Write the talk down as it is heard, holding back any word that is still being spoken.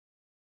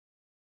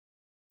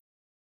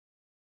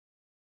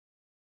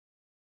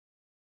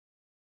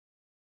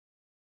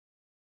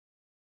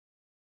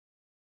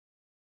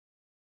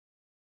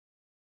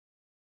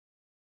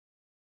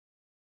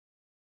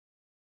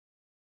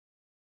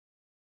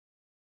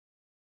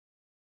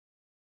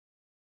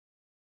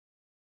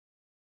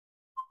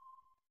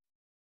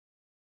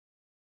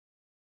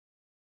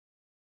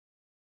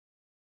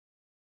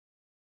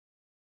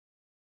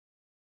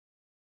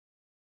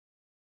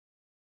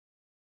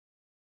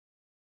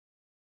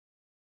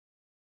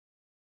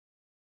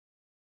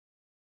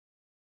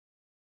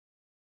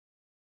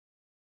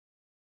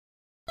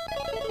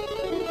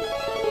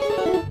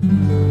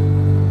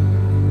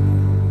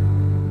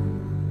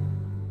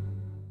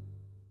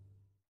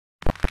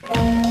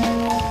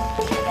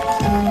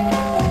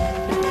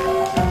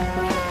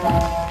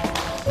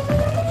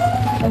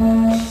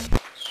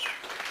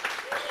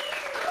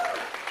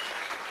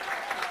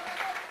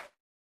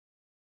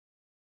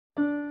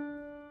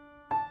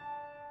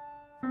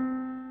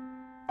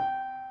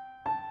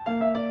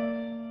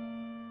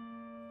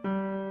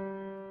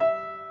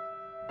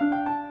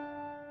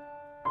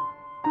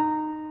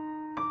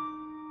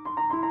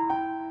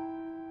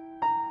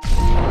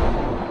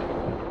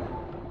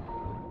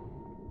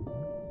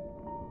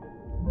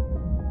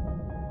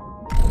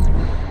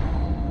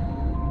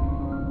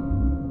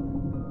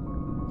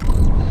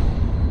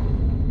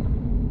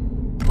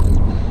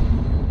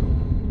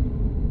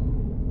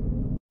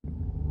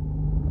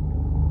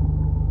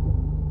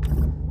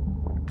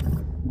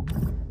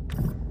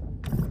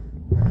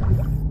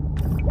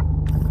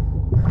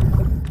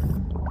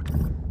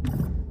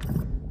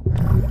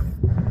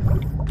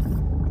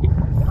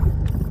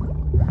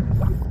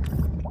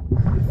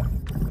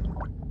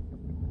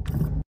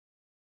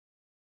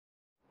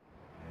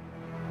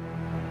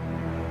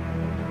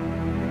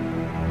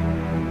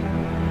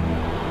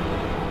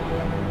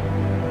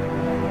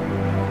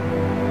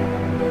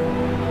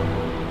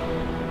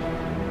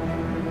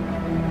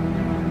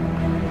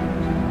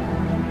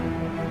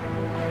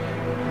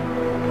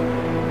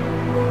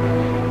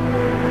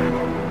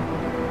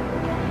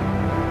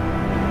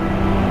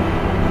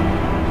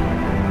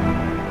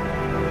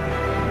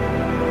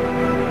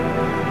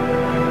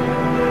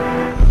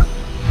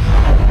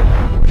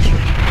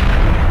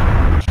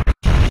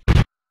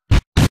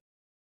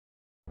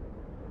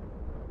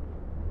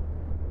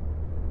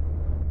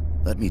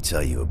Let me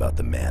tell you about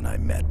the man I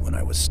met when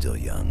I was still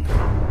young.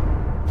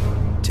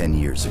 10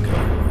 years ago,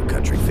 our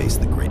country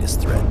faced the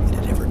greatest threat it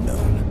had ever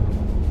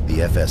known. The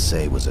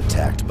FSA was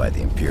attacked by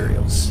the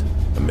Imperials,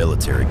 a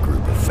military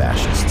group of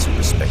fascists who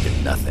respected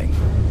nothing,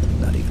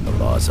 not even the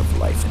laws of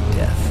life and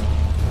death.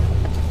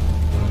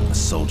 A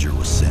soldier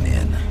was sent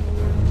in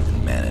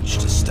and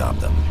managed to stop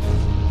them.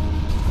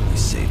 He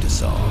saved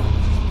us all.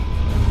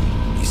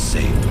 He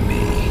saved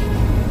me.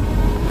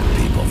 But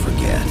people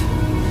forget.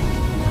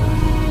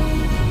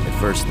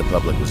 At first, the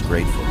public was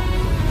grateful.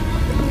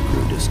 Then they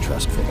grew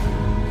distrustful.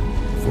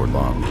 Before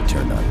long, they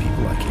turned on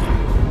people like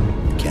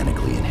him.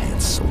 Mechanically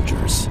enhanced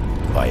soldiers.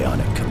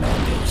 Bionic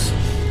Commandos.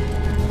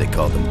 They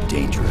called them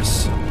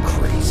dangerous,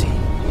 crazy,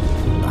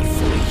 not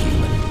fully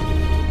human.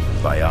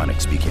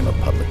 Bionics became a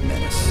public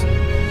menace.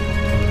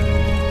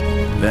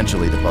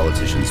 Eventually, the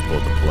politicians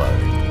pulled the plug.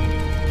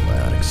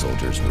 Bionic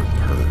soldiers were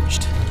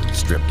purged,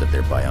 stripped of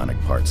their bionic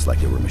parts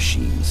like they were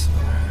machines.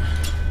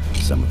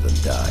 Some of them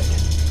died,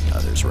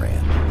 others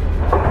ran.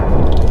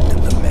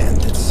 And the man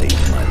that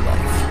saved my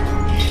life,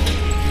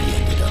 he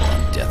ended up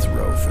on death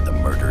row for the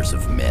murders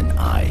of men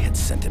I had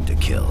sent him to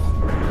kill.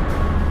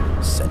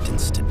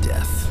 Sentenced to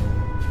death.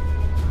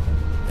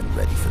 And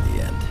ready for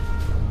the end.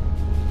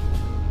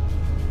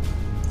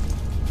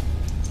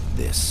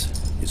 This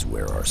is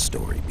where our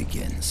story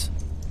begins.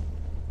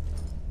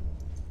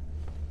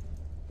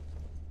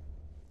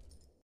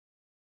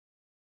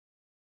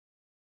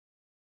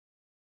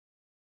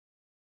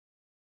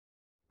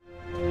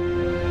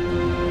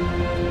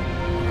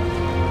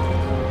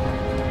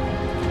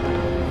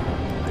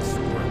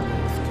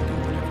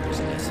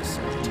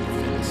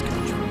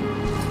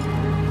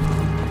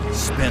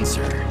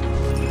 Spencer,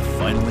 you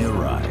finally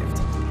arrived.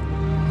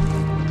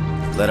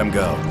 Let him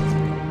go.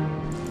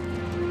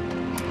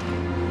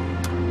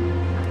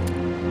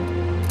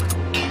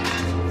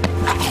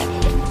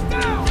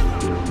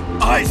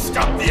 I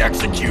stopped the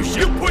execution!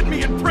 You put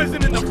me in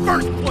prison in the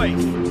first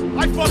place!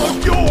 I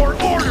followed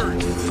your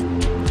orders!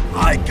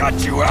 I got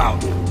you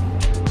out!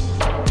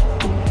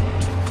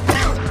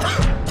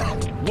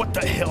 What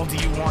the hell do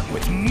you want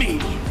with me?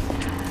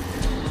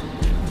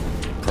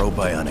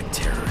 Pro-bionic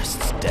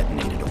terrorists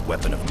detonated a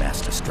weapon of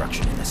mass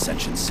destruction in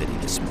Ascension City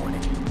this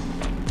morning.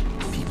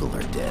 People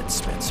are dead,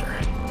 Spencer.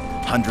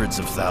 Hundreds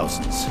of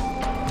thousands.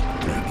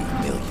 Maybe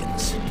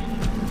millions.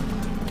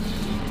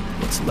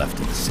 What's left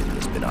of the city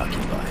has been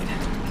occupied.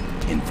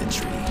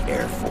 Infantry,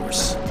 Air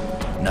Force.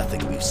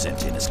 Nothing we've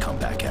sent in has come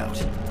back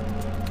out.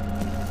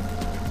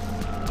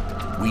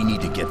 We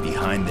need to get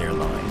behind their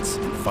lines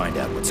and find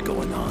out what's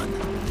going on.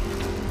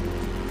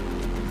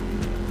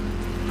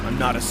 I'm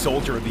not a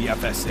soldier of the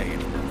FSA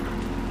anymore.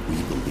 We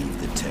believe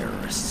the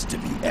terrorists to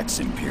be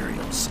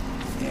ex-Imperials,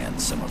 and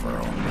some of our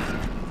own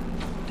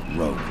men.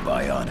 Rogue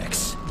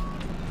Bionics.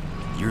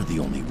 You're the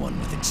only one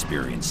with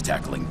experience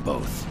tackling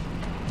both.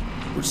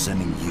 We're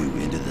sending you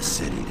into the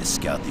city to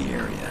scout the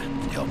area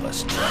and help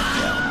us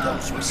track down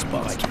those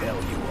responsible. Like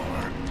hell you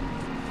are.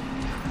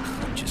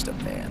 I'm just a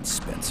man,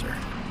 Spencer.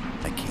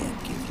 I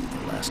can't give you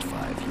the last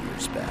 5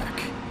 years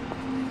back,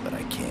 but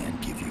I can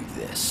give you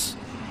this.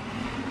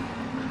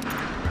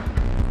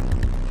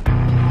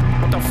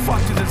 What the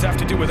fuck does this have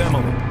to do with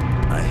Emily?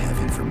 I have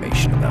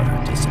information about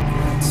her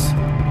disappearance.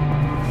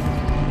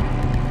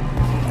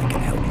 I can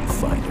help you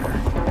find her.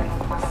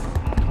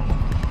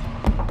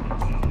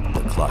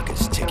 The clock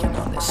is ticking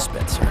on this,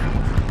 Spencer.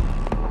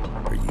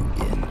 Are you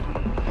in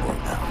or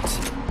out?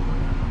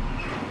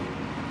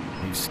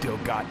 You've still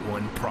got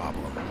one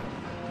problem.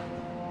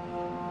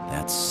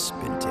 That's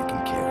been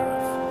taken care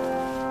of.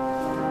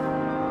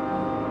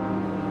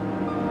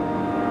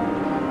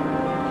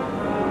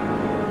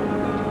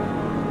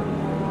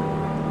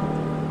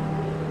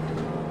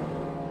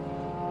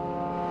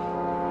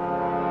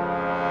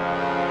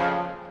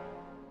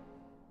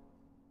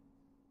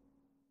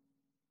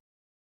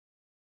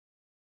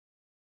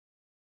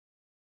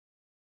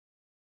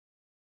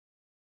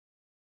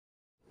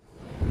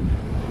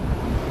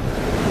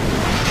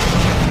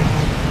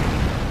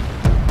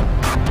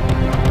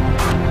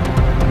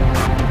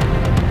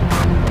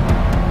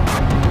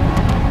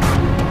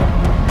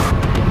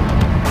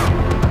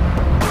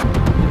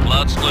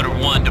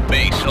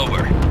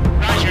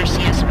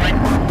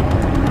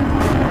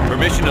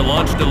 Permission to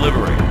launch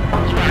delivery.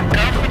 You are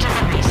go for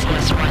delivery,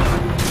 CS1.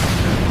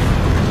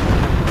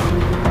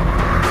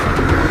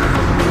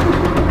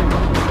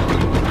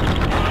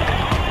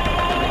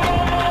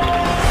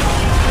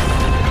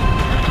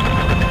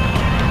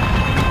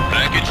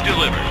 Package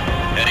delivered.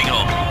 Heading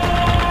home.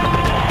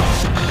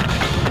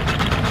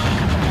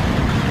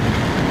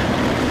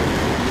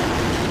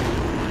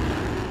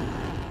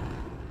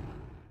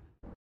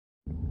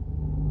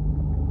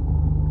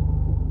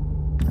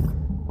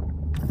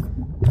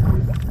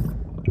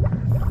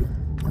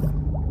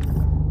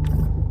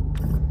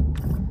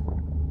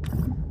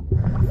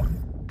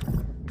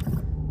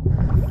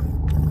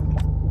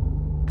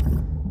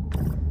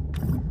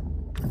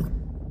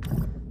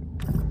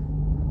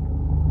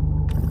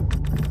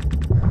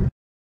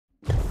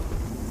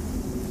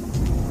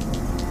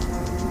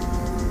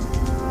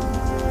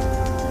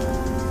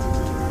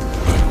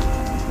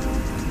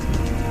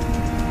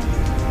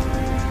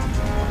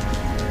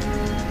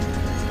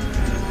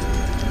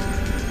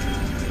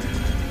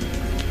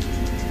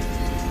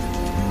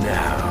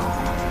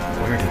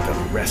 Where did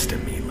the rest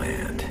of me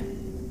land?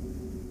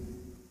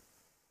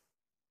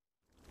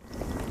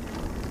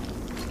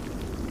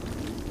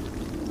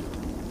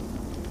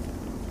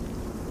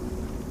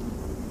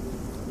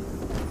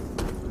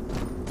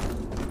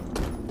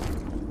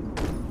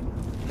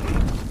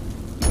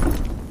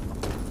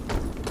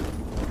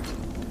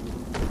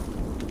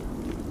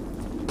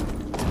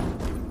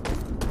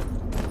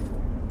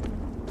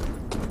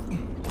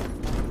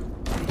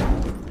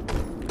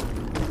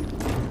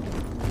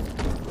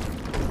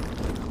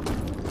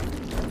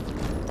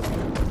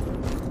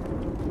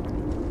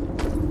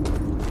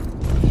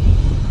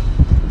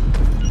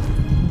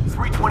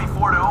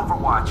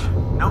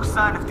 No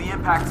sign of the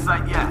impact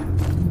site yet.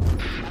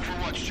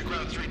 Overwatch to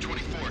ground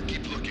 324.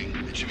 Keep looking.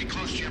 It should be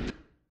close to your...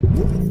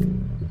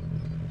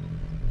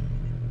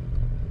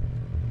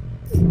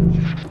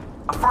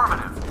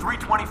 Affirmative.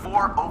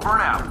 324, over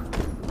and out.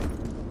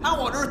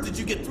 How on earth did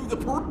you get through the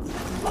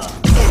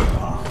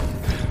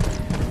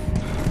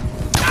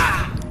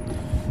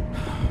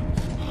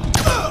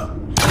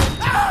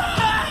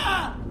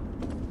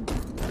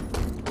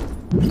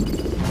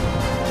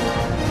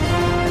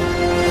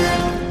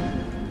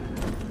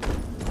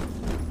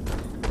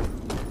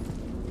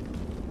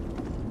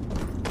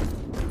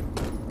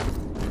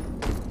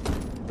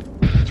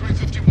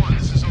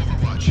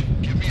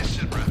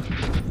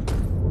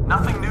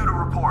Nothing new to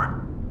report.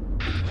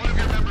 One of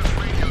your members'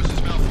 radios is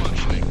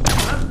malfunctioning.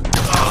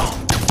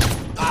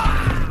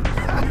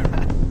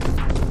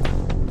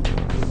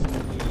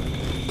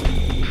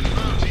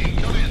 Ground team,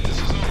 come in. This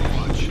is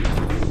Overwatch.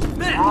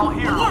 We're all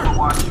here,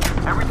 Overwatch.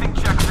 Everything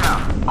checks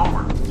out.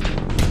 Over.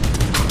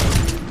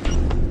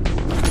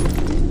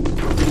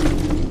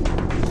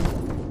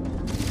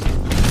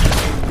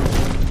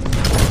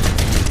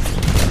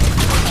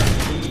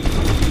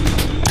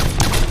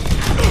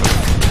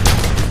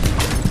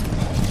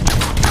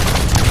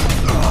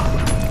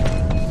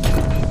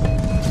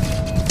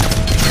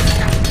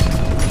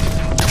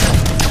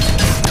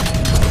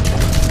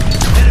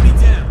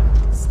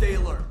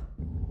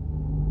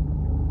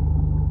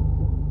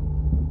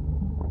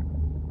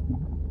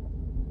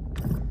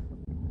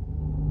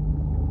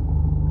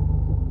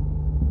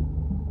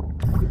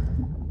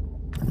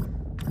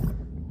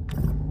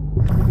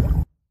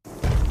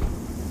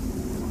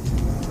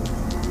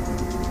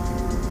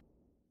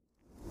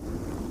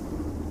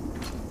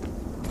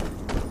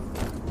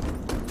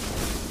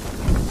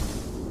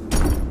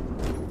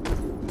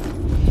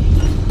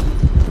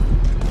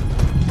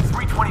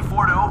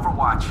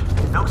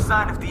 No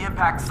sign of the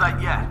impact site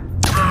yet.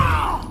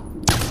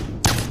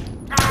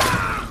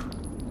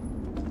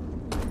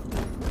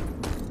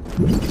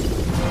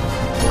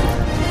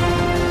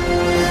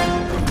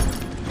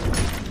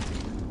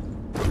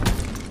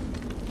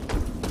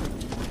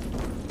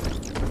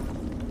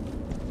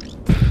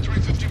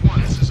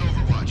 This is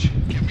Overwatch.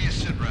 Give me a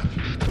sit rep.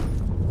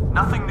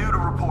 Nothing new to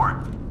report.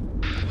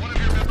 One of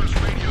your members'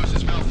 radios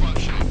is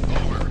malfunctioning.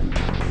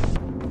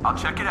 Over. I'll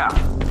check it out.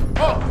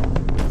 Oh!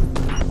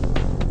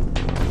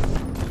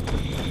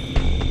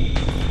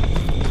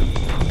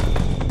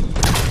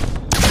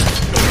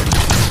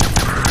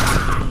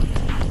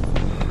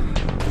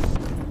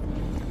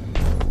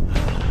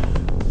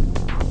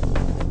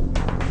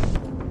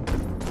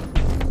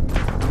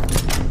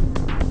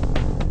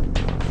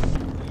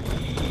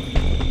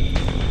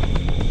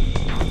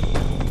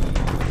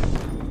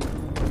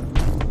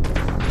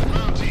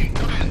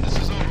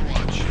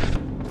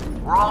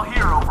 We're all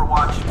here,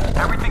 Overwatch.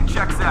 Everything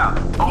checks out.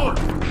 Over.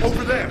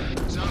 Over there.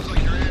 Sounds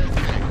like you're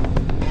A-okay.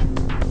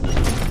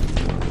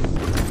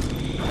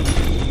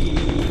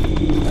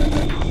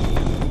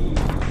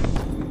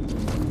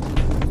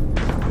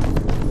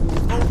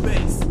 Home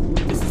base.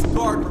 This is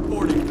Guard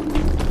reporting.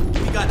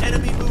 We got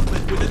enemy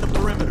movement within the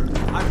perimeter.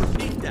 I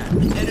repeat that.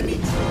 Enemy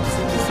troops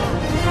in the zone.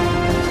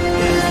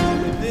 Yes,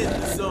 within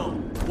the zone.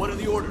 What are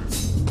the orders?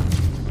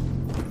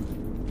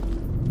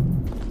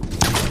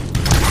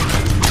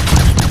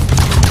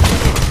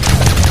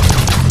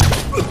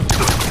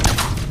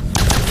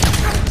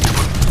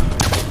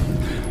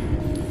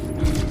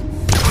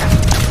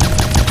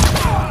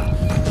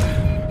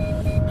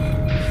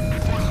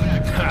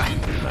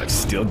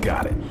 Still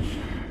got it.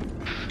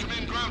 Come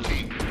in, ground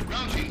team.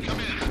 Ground team, come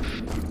in.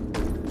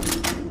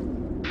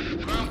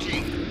 Ground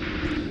team.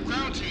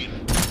 Ground team.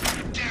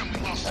 Damn, we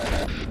lost it.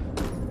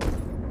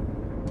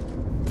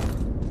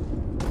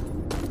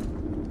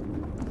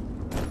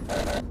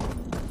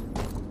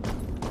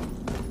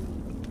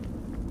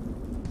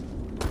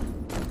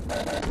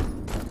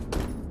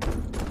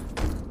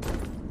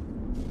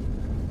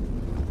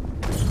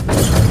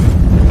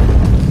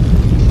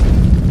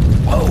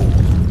 Whoa!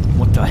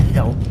 What the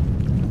hell?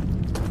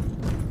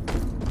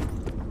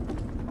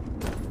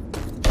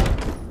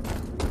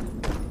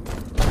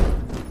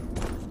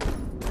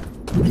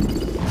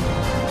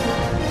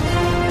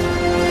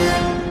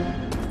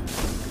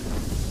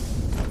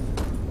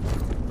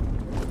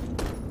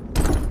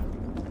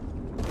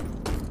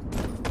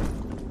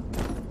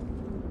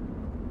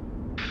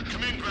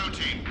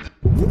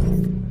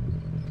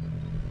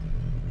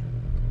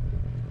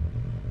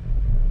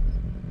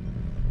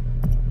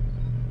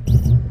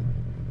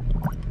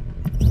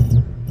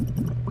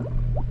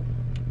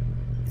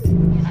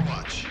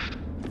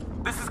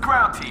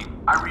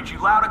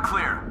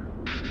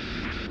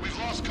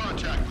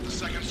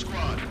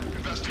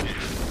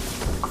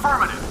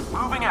 Affirmative.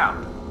 Moving out.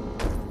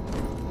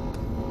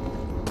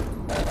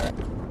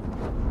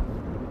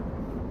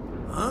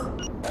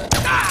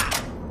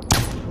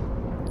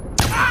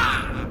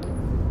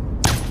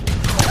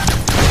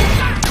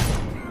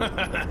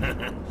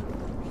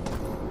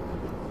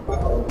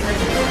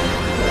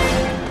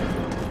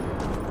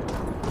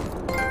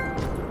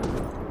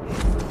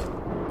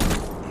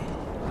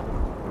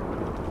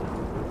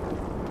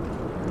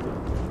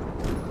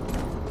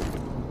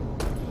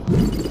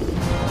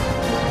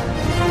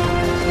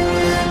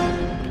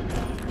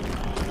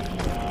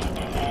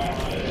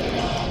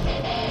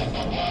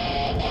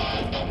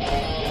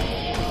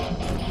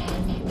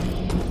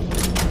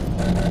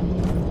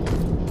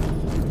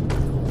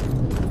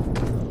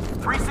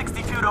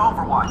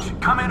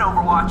 Come in,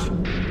 Overwatch.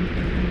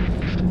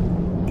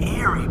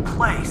 Eerie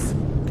place.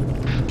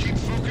 Keep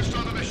focused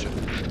on the mission.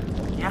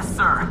 Yes,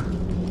 sir.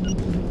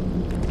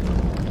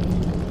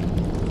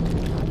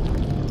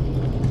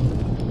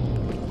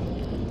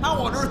 How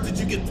on earth did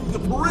you get through the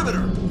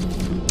perimeter?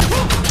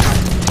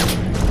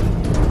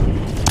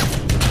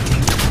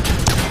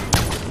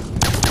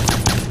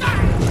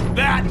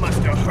 That must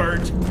have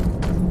hurt.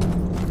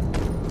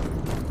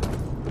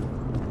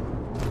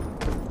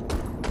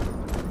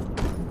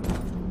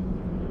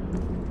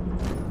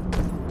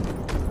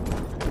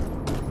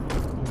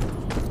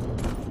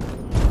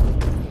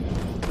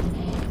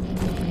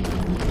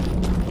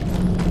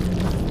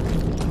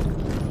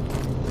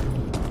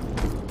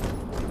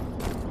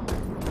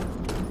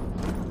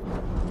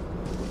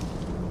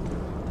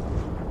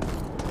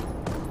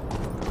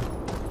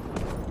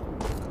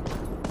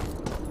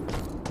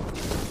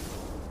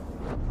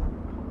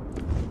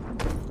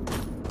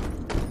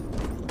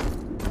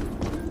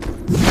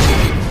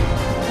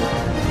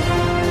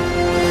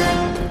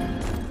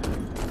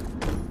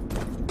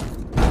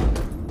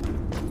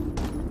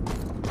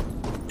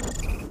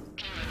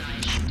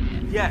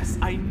 Yes,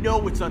 I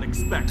know it's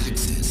unexpected.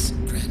 Access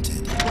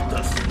granted. What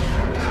the...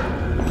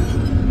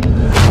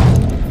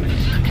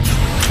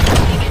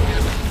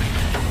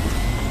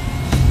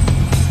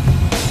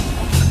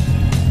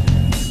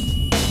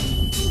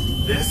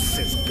 This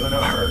is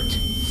gonna hurt.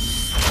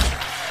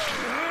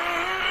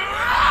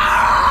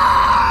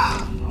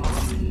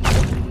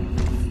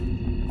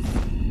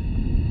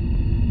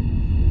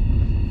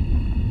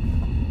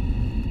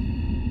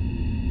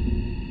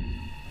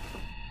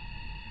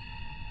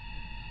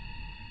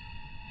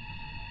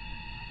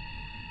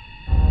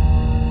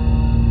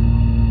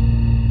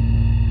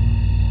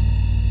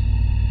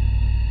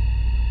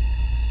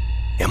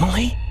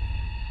 Emily?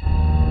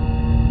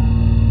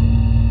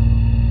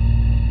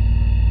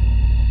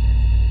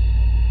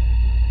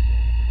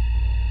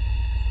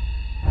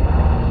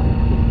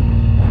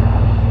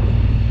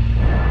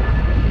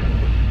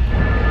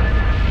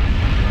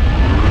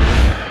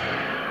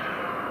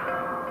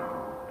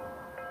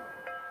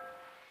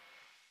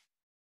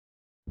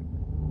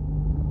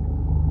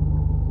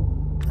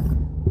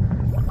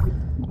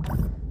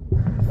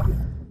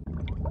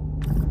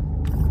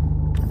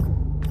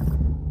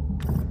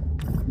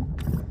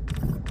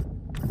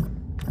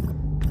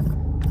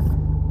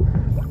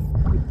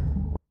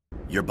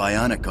 Your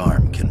bionic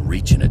arm can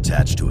reach and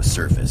attach to a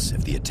surface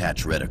if the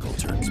attach reticle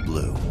turns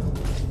blue.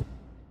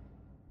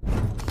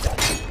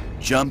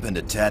 Jump and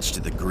attach to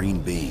the green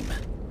beam.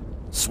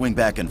 Swing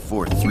back and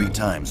forth 3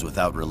 times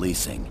without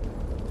releasing.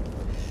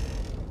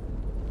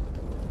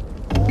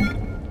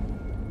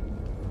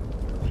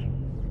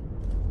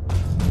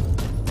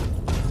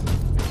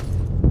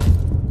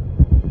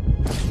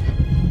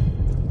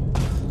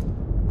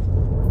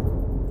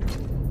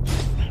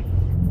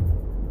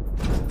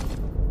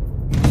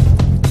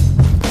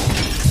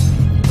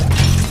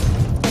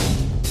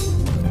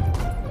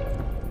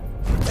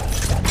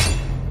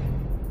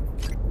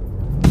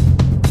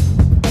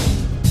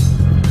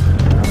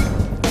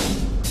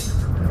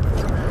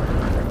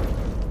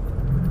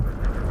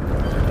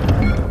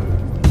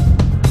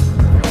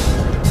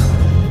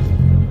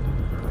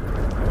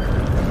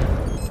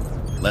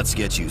 Let's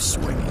get you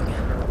swinging.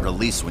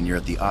 Release when you're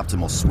at the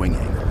optimal swing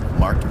angle,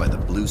 marked by the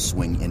blue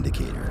swing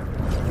indicator.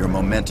 Your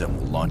momentum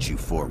will launch you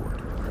forward.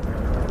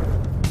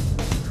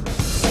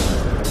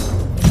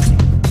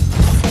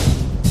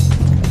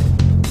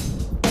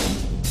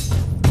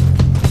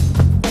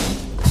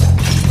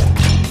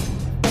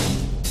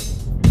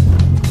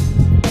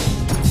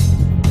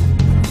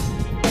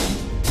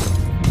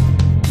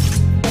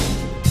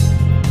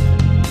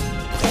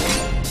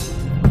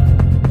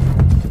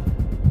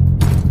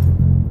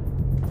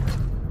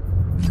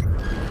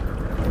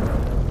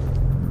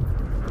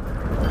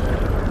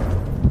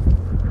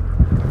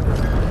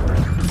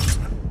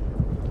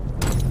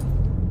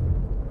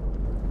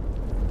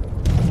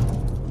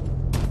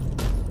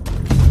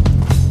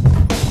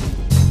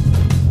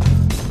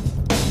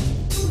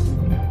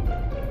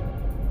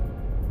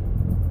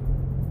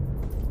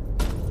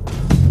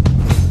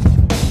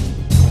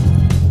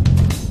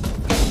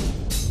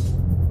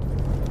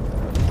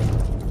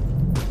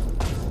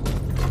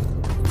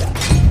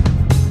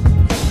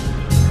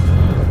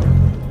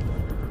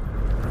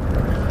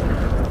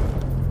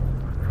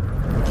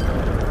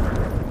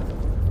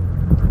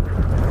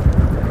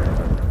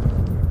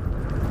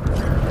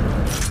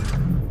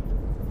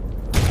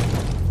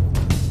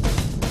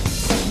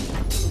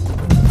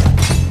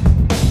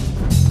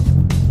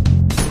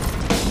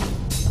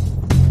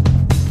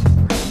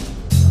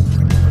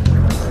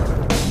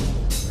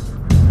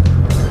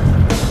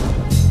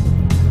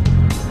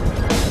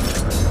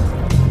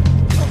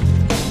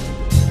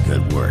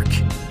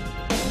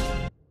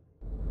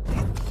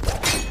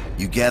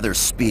 gather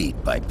speed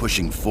by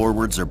pushing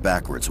forwards or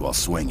backwards while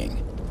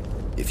swinging.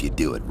 If you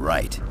do it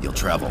right, you'll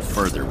travel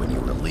further when you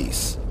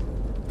release.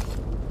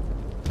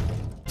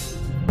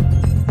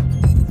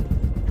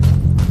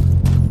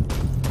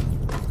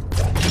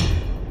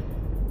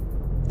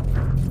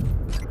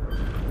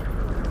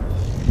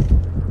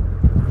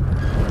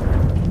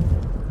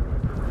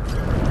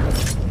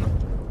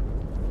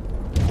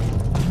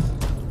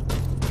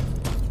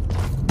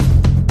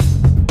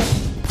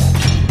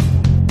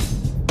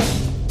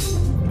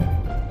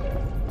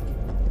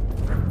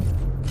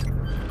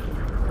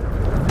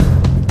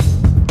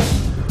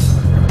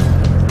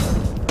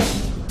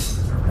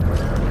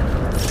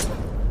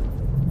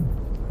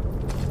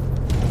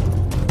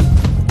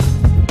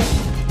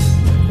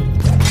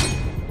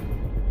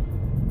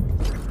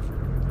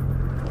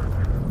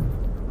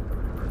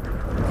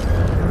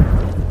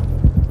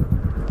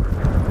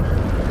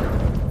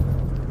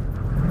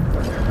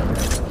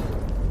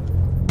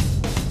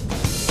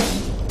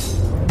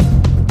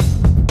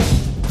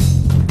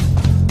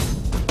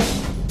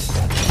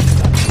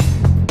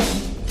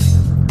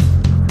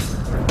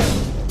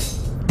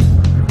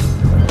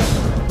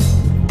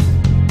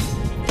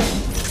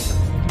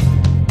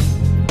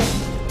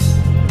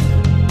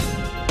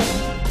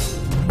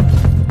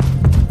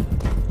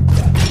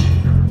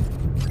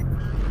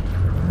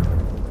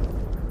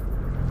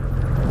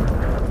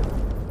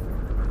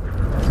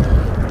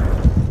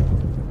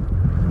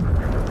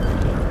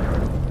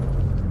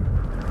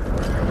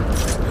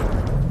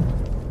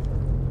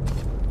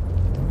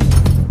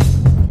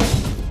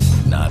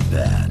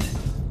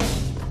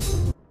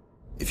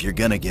 If you're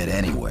gonna get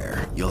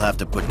anywhere, you'll have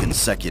to put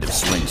consecutive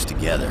swings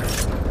together.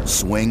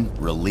 Swing,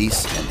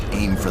 release, and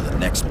aim for the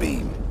next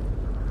beam.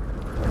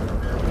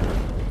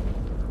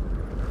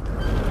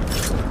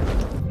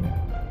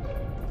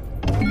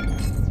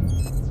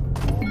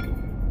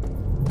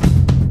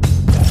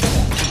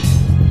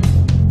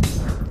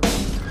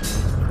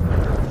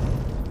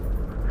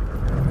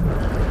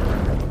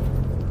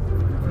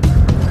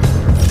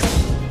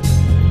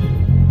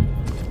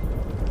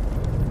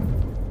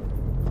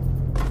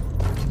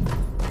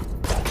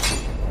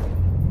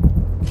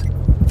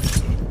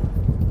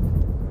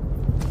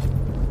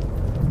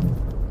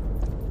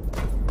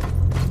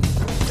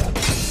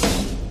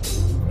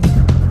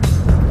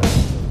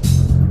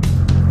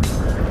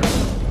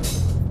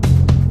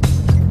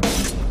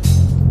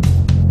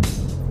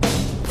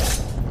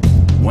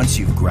 Once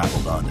you've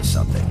grappled onto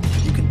something,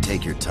 you can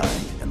take your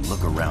time and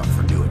look around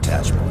for new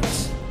attach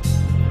points.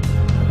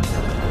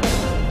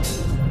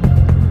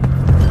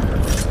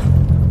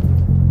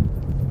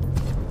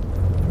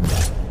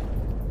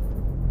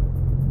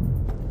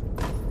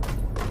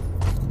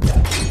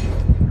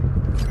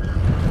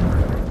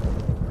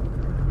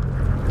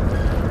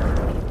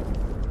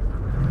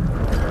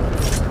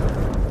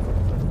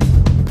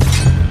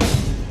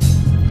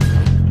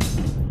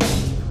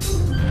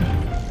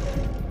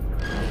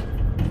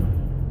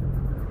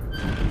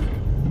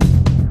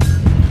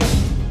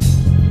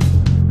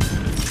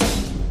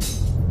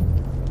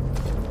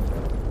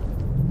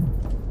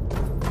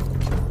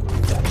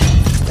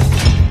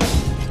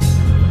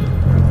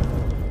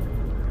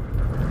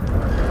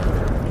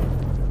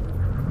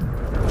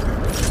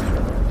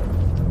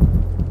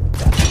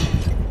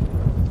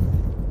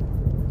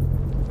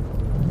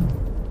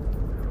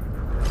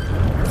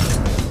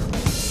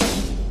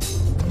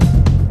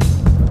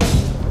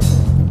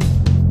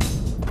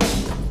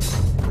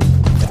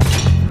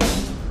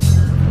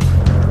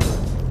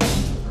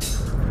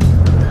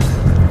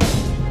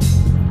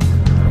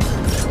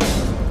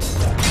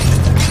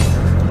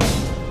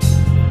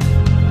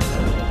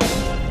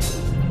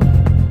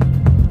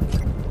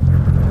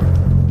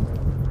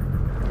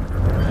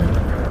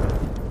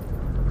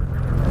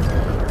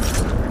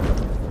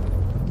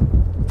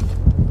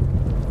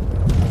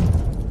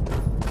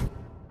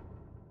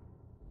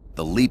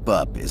 The leap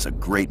up is a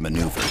great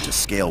maneuver to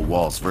scale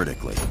walls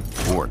vertically,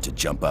 or to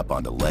jump up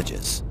onto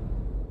ledges.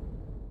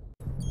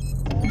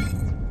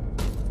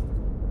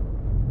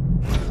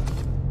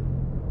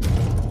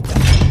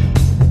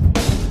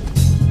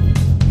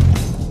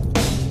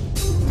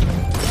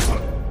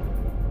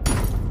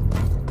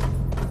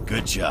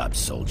 Good job,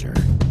 soldier.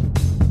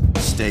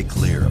 Stay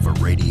clear of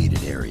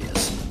irradiated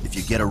areas. If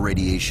you get a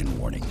radiation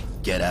warning,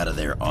 get out of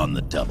there on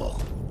the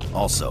double.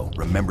 Also,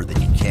 remember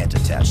that you can't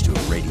attach to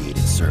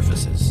irradiated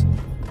surfaces.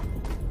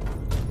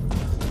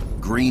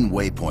 Green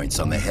waypoints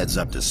on the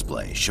heads-up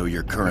display show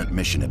your current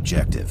mission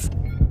objective.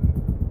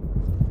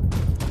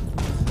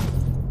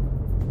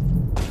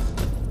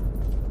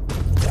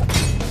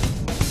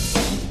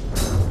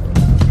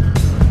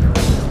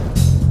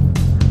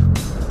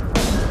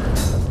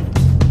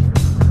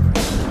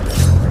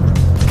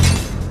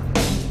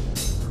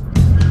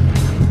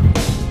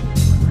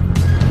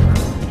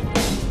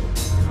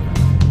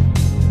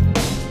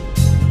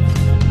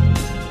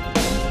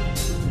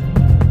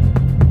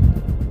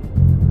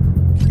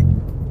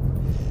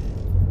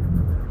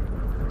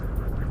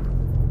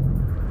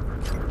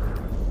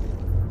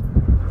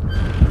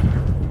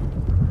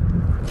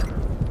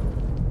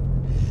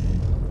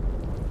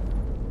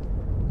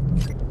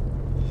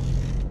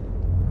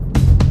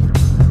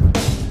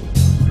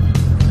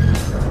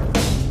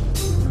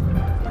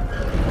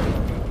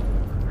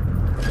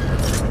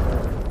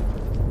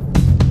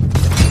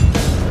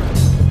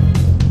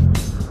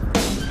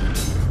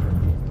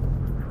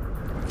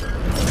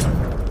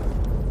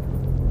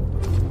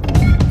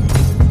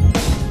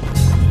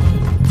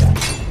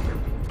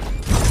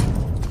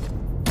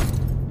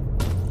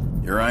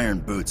 Your iron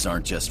boots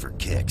aren't just for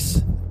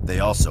kicks. They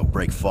also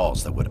break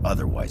falls that would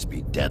otherwise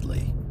be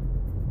deadly.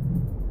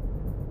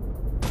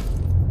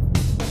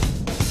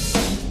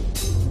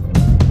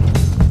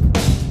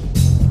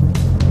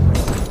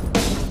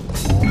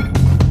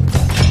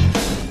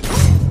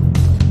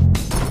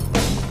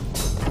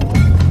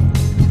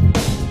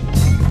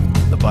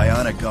 The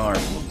bionic arm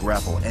will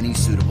grapple any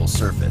suitable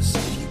surface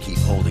if you keep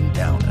holding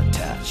down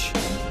attach.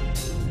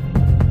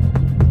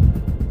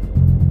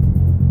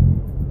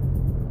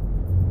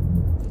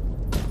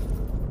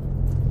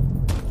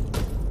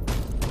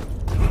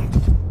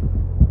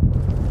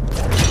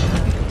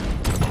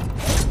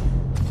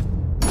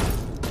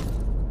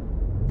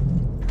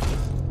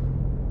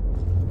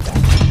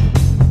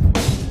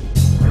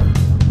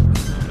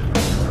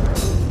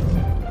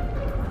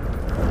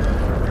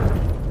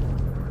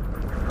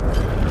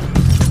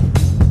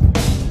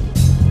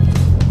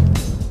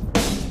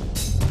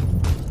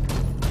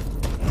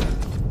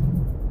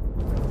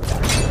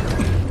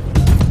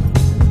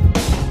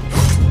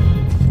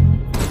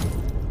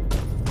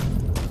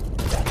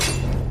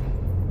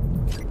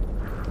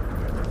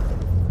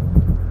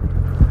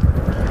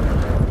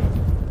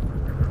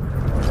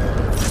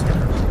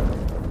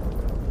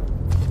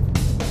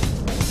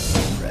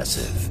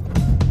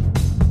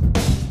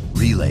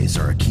 Relays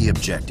are a key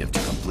objective to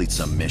complete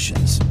some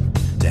missions.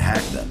 To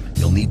hack them,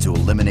 you'll need to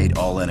eliminate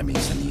all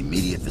enemies in the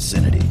immediate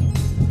vicinity.